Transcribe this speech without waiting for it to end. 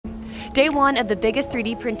Day one of the biggest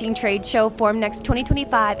 3D printing trade show, Formnext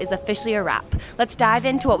 2025, is officially a wrap. Let's dive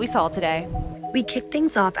into what we saw today. We kicked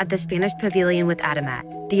things off at the Spanish Pavilion with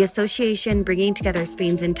Additive, the association bringing together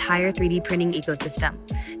Spain's entire 3D printing ecosystem.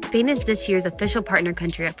 Spain is this year's official partner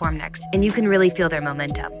country at Formnext, and you can really feel their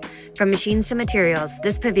momentum. From machines to materials,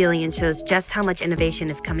 this pavilion shows just how much innovation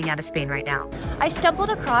is coming out of Spain right now. I stumbled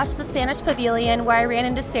across the Spanish Pavilion where I ran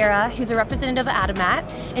into Sarah, who's a representative of Additive,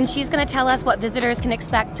 and she's going to tell us what visitors can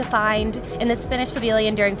expect to find in the Spanish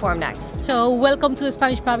Pavilion during Formnext. So welcome to the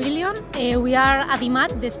Spanish Pavilion. We are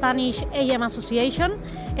Additive, the Spanish AM Association,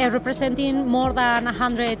 representing more than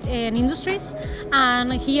 100 industries.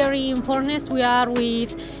 And here in Formnext we are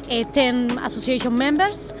with 10 association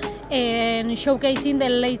members and showcasing the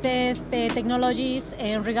latest technologies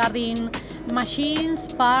regarding machines,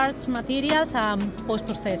 parts, materials, and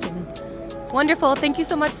post-processing. Wonderful. Thank you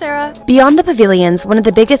so much, Sarah. Beyond the pavilions, one of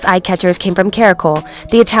the biggest eye-catchers came from Caracol,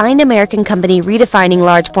 the Italian-American company redefining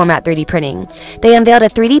large-format 3D printing. They unveiled a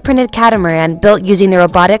 3D printed catamaran built using the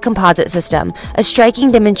robotic composite system, a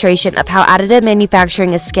striking demonstration of how additive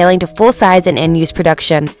manufacturing is scaling to full-size and end-use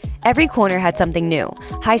production. Every corner had something new: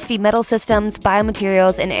 high-speed metal systems,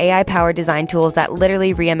 biomaterials, and AI-powered design tools that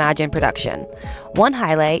literally reimagine production. One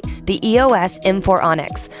highlight, the EOS M4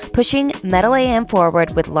 Onyx, pushing metal AM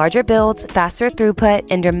forward with larger builds, faster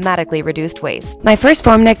throughput, and dramatically reduced waste. My first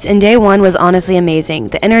Formnext in day one was honestly amazing.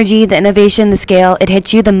 The energy, the innovation, the scale, it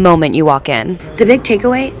hits you the moment you walk in. The big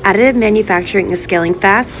takeaway, additive manufacturing is scaling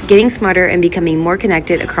fast, getting smarter, and becoming more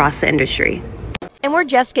connected across the industry. And we're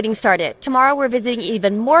just getting started. Tomorrow we're visiting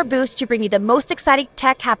even more booths to bring you the most exciting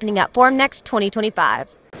tech happening at Formnext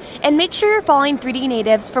 2025. And make sure you're following 3D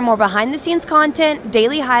Natives for more behind-the-scenes content,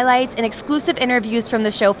 daily highlights, and exclusive interviews from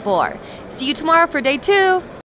the show floor. See you tomorrow for day 2.